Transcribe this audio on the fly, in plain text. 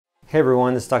Hey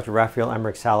everyone, this is Dr. Rafael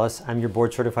Emerick Salas. I'm your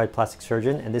board certified plastic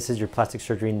surgeon, and this is your plastic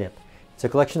surgery nip. It's a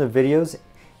collection of videos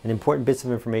and important bits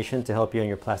of information to help you on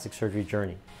your plastic surgery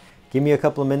journey. Give me a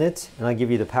couple of minutes and I'll give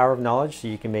you the power of knowledge so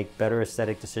you can make better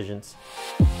aesthetic decisions.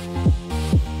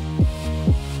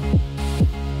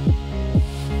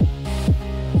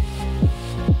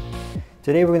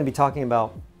 Today we're going to be talking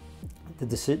about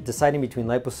deciding between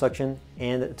liposuction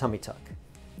and a tummy tuck.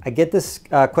 I get this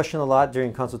question a lot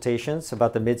during consultations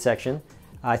about the midsection.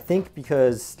 I think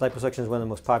because liposuction is one of the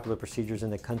most popular procedures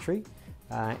in the country,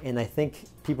 and I think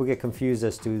people get confused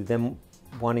as to them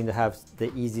wanting to have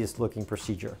the easiest looking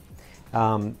procedure.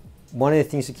 One of the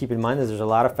things to keep in mind is there's a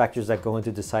lot of factors that go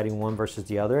into deciding one versus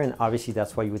the other, and obviously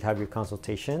that's why you would have your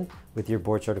consultation with your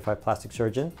board certified plastic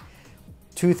surgeon.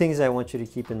 Two things I want you to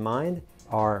keep in mind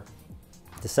are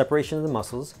the separation of the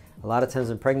muscles. A lot of times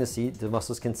in pregnancy, the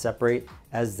muscles can separate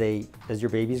as your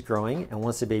baby's growing, and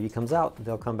once the baby comes out,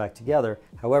 they'll come back together.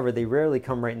 However, they rarely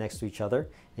come right next to each other,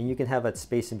 and you can have that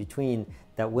space in between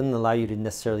that wouldn't allow you to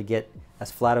necessarily get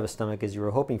as flat of a stomach as you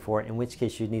were hoping for, in which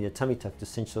case you'd need a tummy tuck to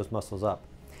cinch those muscles up.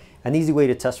 An easy way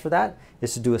to test for that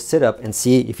is to do a sit-up and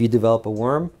see if you develop a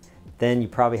worm, then you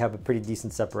probably have a pretty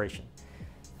decent separation.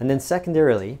 And then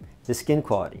secondarily, the skin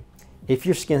quality. If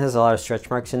your skin has a lot of stretch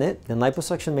marks in it, then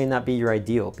liposuction may not be your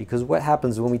ideal, because what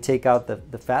happens when we take out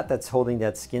the fat that's holding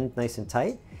that skin nice and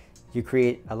tight, you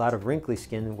create a lot of wrinkly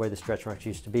skin where the stretch marks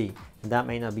used to be, and that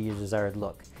may not be your desired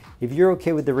look. If you're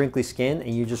okay with the wrinkly skin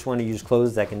and you just want to use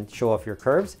clothes that can show off your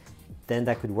curves, then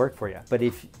that could work for you. But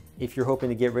if you're hoping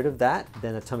to get rid of that,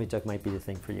 then a tummy tuck might be the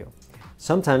thing for you.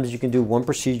 Sometimes you can do one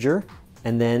procedure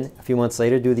and then a few months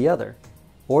later do the other,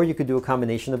 or you could do a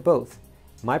combination of both.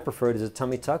 My preferred is a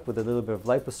tummy tuck with a little bit of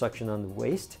liposuction on the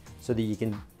waist so that you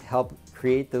can help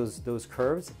create those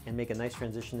curves and make a nice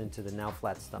transition into the now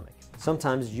flat stomach.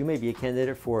 Sometimes you may be a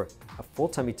candidate for a full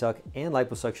tummy tuck and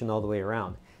liposuction all the way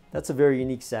around. That's a very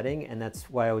unique setting, and that's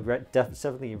why I would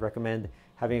definitely recommend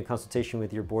having a consultation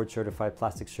with your board certified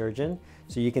plastic surgeon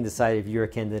so you can decide if you're a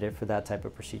candidate for that type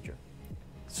of procedure.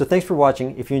 So thanks for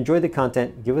watching. If you enjoyed the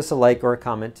content, give us a like or a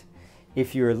comment.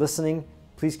 If you're listening,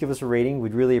 please give us a rating.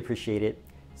 We'd really appreciate it.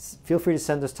 Feel free to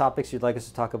send us topics you'd like us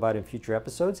to talk about in future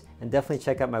episodes, and definitely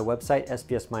check out my website,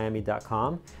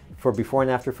 spsmiami.com, for before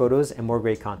and after photos and more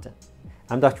great content.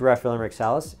 I'm Dr. Rafael Emerick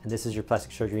Salas, and this is your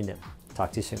Plastic Surgery Nip.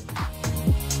 Talk to you soon.